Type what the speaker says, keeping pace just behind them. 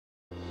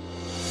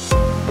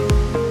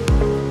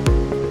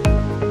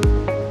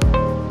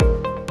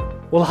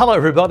Well, hello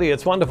everybody.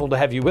 It's wonderful to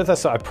have you with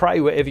us. I pray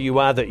wherever you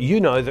are that you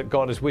know that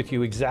God is with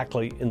you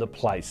exactly in the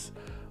place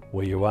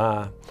where you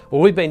are. Well,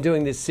 we've been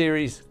doing this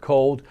series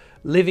called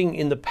Living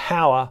in the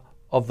Power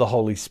of the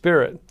Holy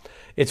Spirit.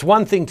 It's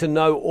one thing to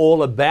know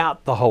all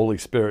about the Holy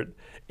Spirit.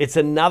 It's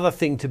another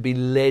thing to be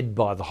led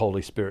by the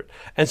Holy Spirit.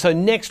 And so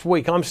next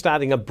week I'm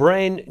starting a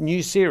brand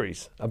new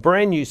series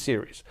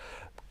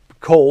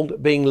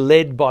called Being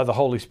Led by the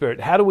Holy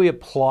Spirit. How do we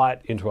apply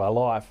it into our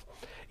life?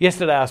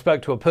 Yesterday I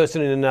spoke to a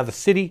person in another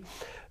city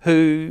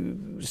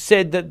who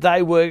said that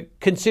they were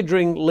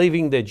considering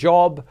leaving their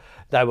job.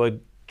 They were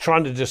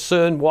trying to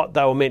discern what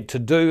they were meant to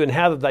do and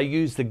how did they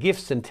use the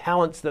gifts and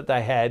talents that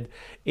they had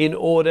in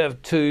order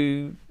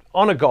to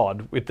honour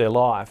God with their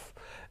life.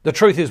 The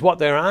truth is what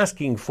they're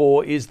asking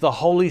for is the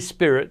Holy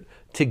Spirit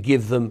to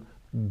give them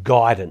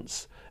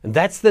guidance. And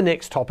that's the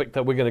next topic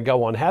that we're going to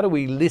go on. How do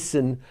we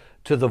listen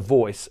to the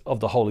voice of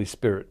the Holy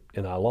Spirit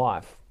in our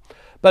life?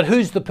 But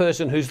who's the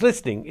person who's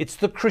listening? It's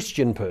the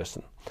Christian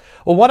person.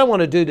 Well, what I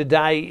want to do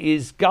today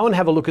is go and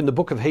have a look in the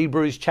book of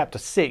Hebrews chapter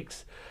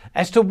 6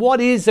 as to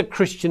what is a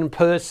Christian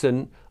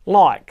person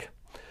like.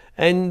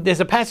 And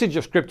there's a passage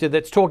of scripture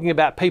that's talking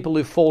about people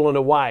who've fallen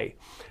away.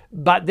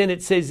 But then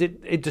it says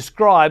it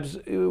describes,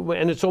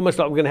 and it's almost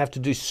like we're going to have to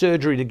do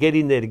surgery to get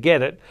in there to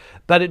get it,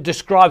 but it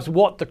describes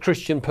what the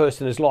Christian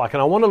person is like. And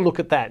I want to look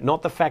at that,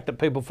 not the fact that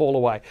people fall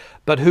away,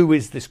 but who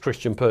is this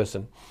Christian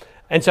person?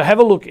 And so have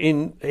a look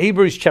in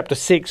Hebrews chapter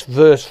 6,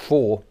 verse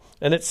 4,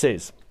 and it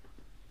says,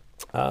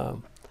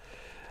 so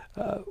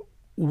a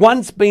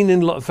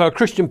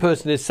Christian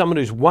person is someone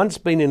who's once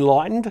been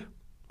enlightened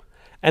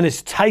and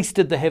has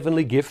tasted the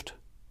heavenly gift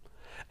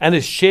and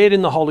has shared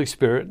in the Holy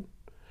Spirit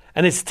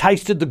and has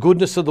tasted the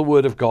goodness of the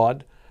Word of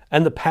God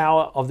and the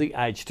power of the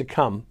age to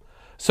come.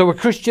 So a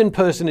Christian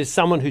person is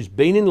someone who's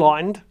been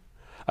enlightened.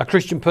 A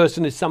Christian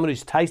person is someone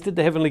who's tasted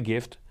the heavenly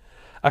gift.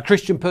 A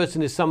Christian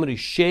person is someone who's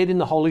shared in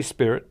the Holy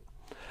Spirit.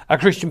 A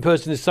Christian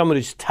person is someone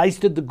who's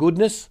tasted the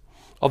goodness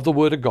of the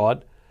Word of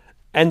God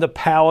and the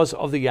powers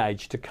of the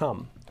age to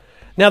come.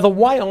 Now, the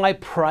way I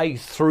pray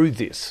through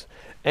this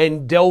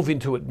and delve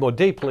into it more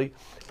deeply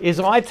is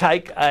I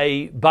take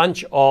a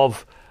bunch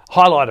of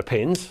highlighter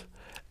pens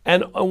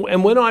and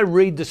when I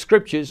read the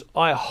scriptures,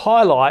 I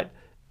highlight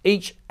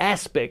each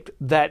aspect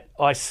that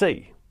I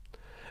see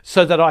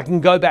so that I can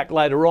go back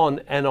later on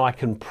and I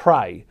can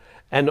pray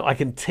and I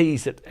can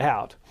tease it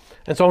out.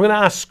 And so I'm going to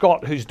ask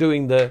Scott, who's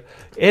doing the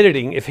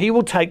editing, if he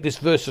will take this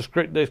verse of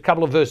scripture, there's a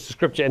couple of verses of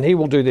scripture, and he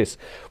will do this.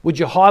 Would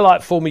you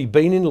highlight for me,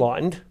 been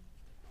enlightened,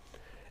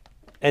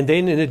 and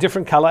then in a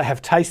different colour,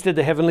 have tasted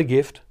the heavenly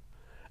gift,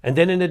 and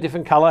then in a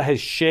different colour,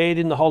 has shared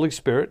in the Holy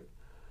Spirit,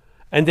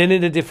 and then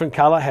in a different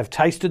colour, have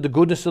tasted the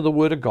goodness of the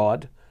Word of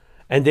God,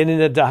 and then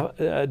in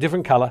a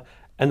different colour,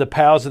 and the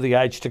powers of the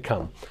age to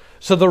come.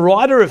 So the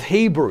writer of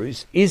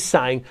Hebrews is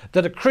saying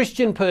that a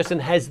Christian person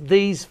has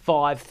these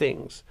 5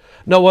 things.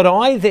 Now what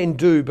I then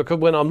do, because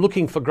when I'm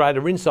looking for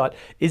greater insight,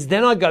 is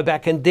then I go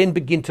back and then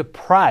begin to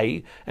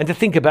pray and to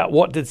think about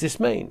what does this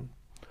mean.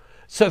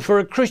 So for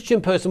a Christian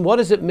person, what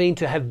does it mean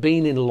to have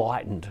been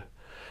enlightened?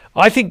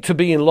 I think to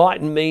be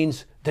enlightened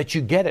means that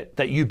you get it,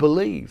 that you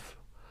believe.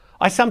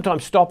 I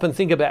sometimes stop and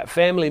think about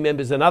family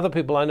members and other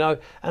people I know,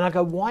 and I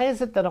go, why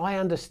is it that I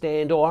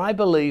understand or I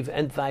believe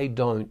and they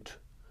don't?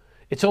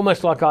 It's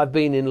almost like I've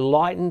been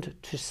enlightened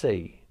to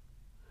see.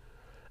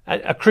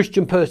 A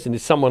Christian person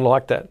is someone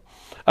like that.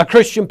 A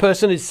Christian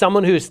person is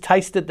someone who has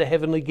tasted the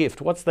heavenly gift.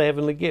 What's the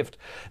heavenly gift?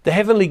 The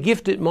heavenly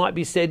gift, it might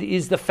be said,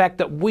 is the fact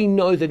that we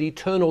know that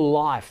eternal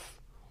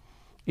life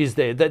is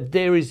there, that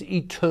there is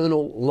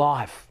eternal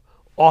life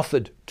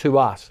offered to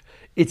us.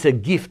 It's a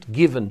gift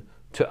given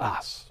to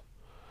us.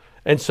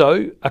 And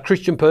so a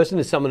Christian person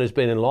is someone who's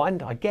been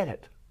enlightened. I get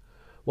it.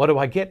 What do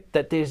I get?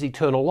 That there's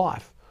eternal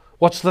life.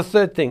 What's the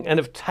third thing? And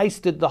have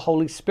tasted the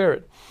Holy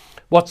Spirit.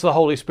 What's the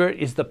Holy Spirit?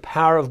 Is the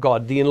power of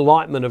God, the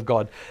enlightenment of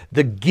God,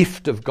 the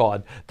gift of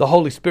God. The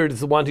Holy Spirit is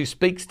the one who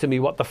speaks to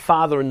me what the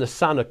Father and the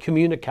Son are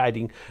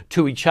communicating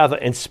to each other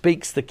and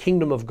speaks the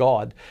kingdom of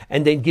God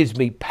and then gives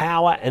me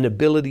power and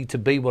ability to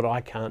be what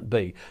I can't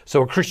be.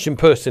 So a Christian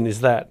person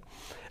is that.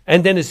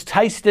 And then has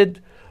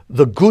tasted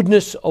the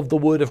goodness of the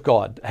Word of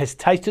God, has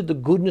tasted the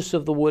goodness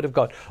of the Word of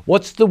God.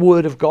 What's the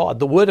Word of God?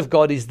 The Word of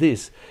God is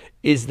this,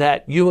 is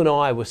that you and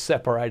I were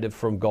separated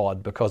from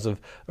God because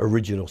of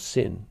original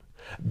sin.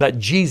 But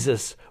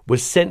Jesus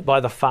was sent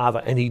by the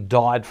Father and He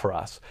died for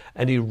us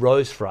and He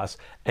rose for us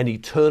and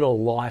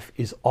eternal life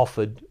is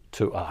offered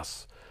to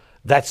us.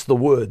 That's the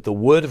Word. The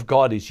Word of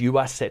God is you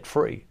are set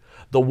free.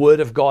 The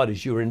Word of God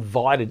is you're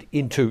invited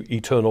into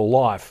eternal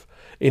life,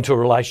 into a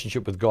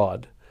relationship with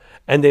God.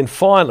 And then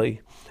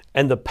finally,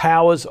 and the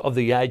powers of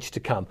the age to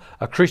come.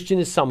 A Christian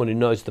is someone who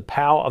knows the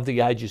power of the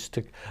ages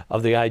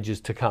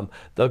to come.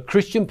 The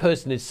Christian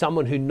person is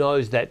someone who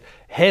knows that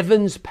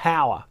heaven's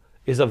power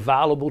is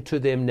available to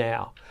them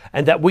now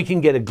and that we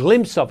can get a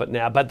glimpse of it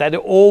now, but that it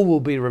all will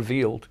be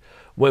revealed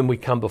when we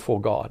come before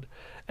God.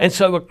 And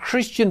so a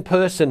Christian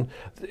person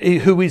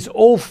who is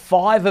all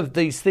 5 of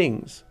these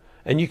things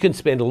And you can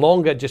spend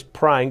longer just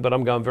praying, but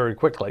I'm going very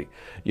quickly,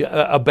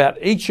 about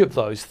each of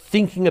those,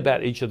 thinking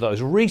about each of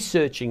those,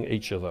 researching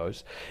each of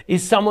those,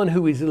 is someone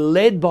who is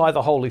led by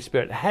the Holy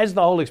Spirit, has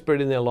the Holy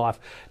Spirit in their life,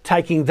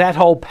 taking that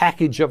whole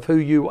package of who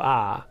you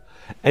are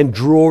and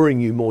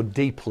drawing you more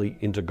deeply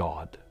into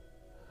God.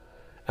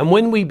 And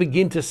when we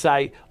begin to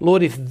say,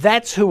 Lord, if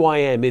that's who I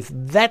am, if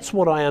that's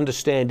what I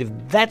understand, if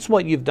that's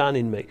what you've done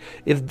in me,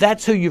 if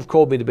that's who you've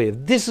called me to be,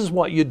 if this is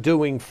what you're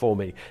doing for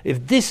me,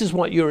 if this is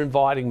what you're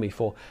inviting me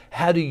for,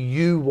 how do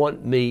you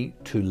want me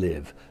to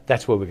live?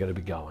 That's where we're going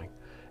to be going.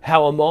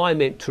 How am I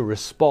meant to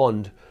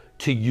respond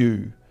to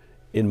you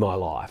in my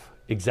life,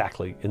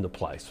 exactly in the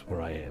place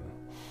where I am?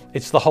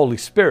 It's the Holy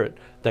Spirit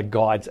that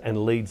guides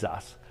and leads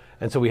us.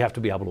 And so we have to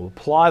be able to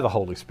apply the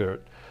Holy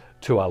Spirit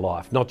to our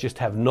life, not just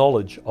have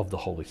knowledge of the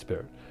Holy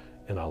Spirit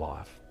in our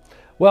life.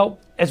 Well,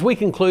 as we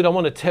conclude, I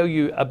want to tell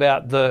you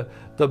about the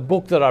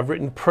book that I've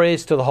written,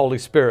 Prayers to the Holy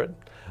Spirit.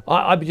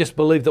 I just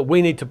believe that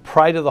we need to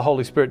pray to the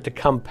Holy Spirit to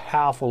come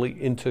powerfully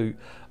into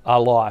our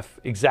life,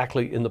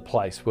 exactly in the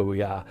place where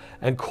we are,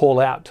 and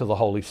call out to the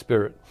Holy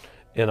Spirit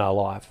in our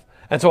life.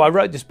 And so I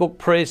wrote this book,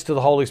 Prayers to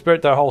the Holy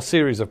Spirit, the whole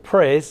series of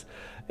prayers,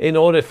 in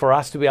order for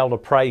us to be able to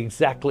pray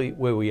exactly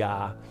where we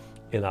are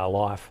in our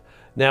life.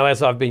 Now,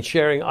 as I've been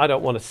sharing, I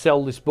don't want to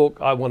sell this book.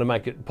 I want to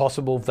make it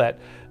possible that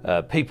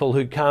people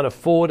who can't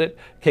afford it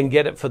can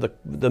get it for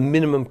the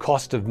minimum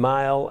cost of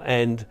mail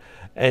and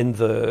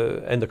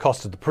the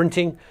cost of the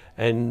printing.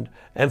 And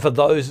for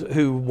those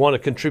who want to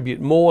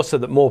contribute more so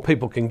that more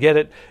people can get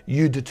it,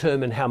 you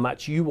determine how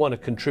much you want to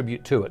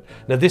contribute to it.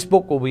 Now, this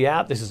book will be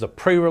out. This is a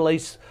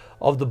pre-release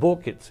of the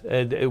book. It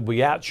will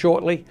be out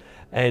shortly,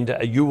 and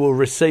you will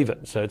receive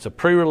it. So it's a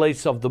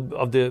pre-release of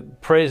the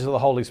prayers of the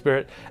Holy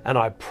Spirit, and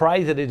I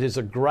pray that it is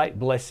a great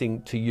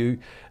blessing to you.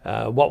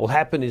 What will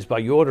happen is by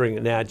you ordering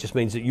it now, it just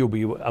means that you'll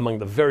be among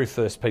the very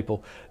first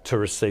people to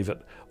receive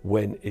it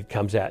when it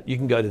comes out. You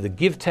can go to the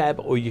Give tab,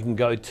 or you can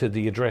go to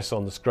the address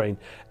on the screen,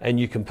 and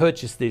you can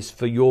purchase this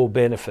for your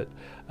benefit,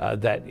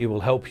 that it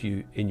will help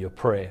you in your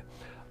prayer.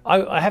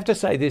 I have to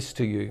say this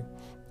to you.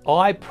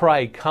 I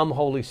pray, come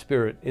Holy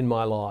Spirit in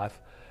my life,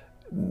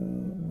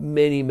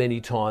 many,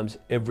 many times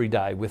every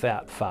day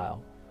without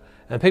fail.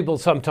 And people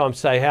sometimes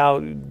say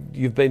how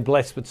you've been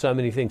blessed with so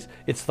many things.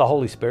 It's the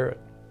Holy Spirit.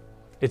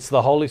 It's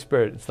the Holy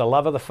Spirit. It's the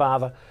love of the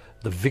Father,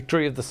 the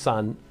victory of the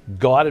Son,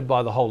 guided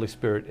by the Holy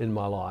Spirit in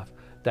my life,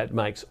 that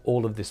makes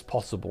all of this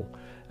possible,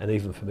 and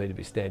even for me to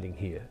be standing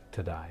here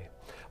today.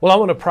 Well, I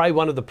want to pray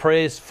one of the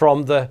prayers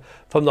from the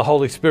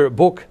Holy Spirit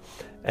book.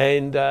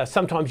 And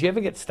sometimes you ever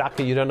get stuck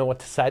and you don't know what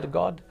to say to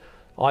God?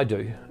 I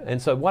do.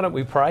 And so why don't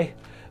we pray?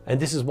 And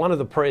this is one of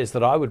the prayers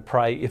that I would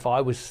pray if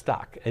I was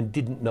stuck and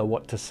didn't know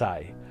what to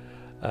say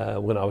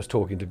when I was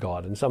talking to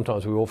God. And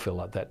sometimes we all feel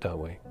like that, don't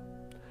we?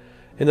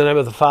 In the name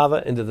of the Father,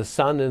 and of the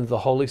Son, and of the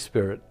Holy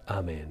Spirit.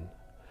 Amen.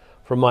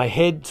 From my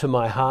head to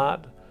my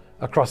heart,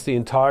 across the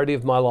entirety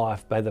of my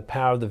life, may the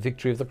power of the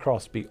victory of the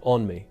cross be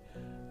on me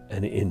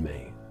and in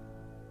me.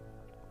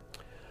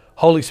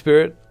 Holy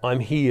Spirit,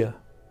 I'm here.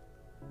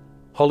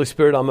 Holy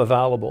Spirit, I'm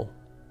available.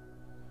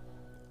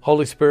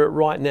 Holy Spirit,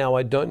 right now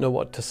I don't know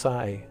what to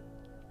say,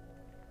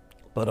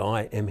 but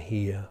I am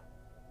here.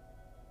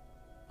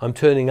 I'm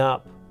turning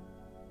up,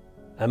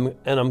 and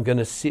I'm going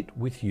to sit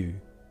with you.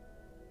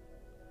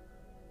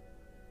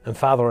 And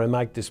Father, I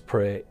make this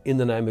prayer in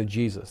the name of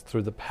Jesus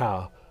through the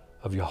power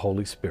of your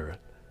Holy Spirit.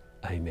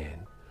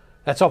 Amen.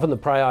 That's often the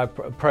prayer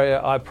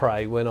I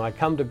pray when I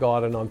come to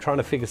God and I'm trying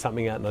to figure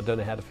something out and I don't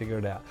know how to figure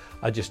it out.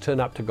 I just turn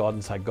up to God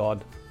and say,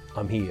 God,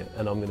 I'm here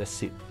and I'm going to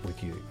sit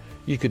with you.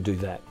 You could do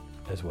that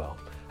as well.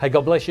 Hey,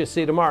 God bless you.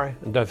 See you tomorrow.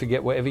 And don't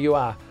forget, wherever you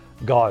are,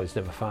 God is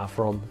never far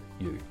from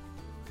you.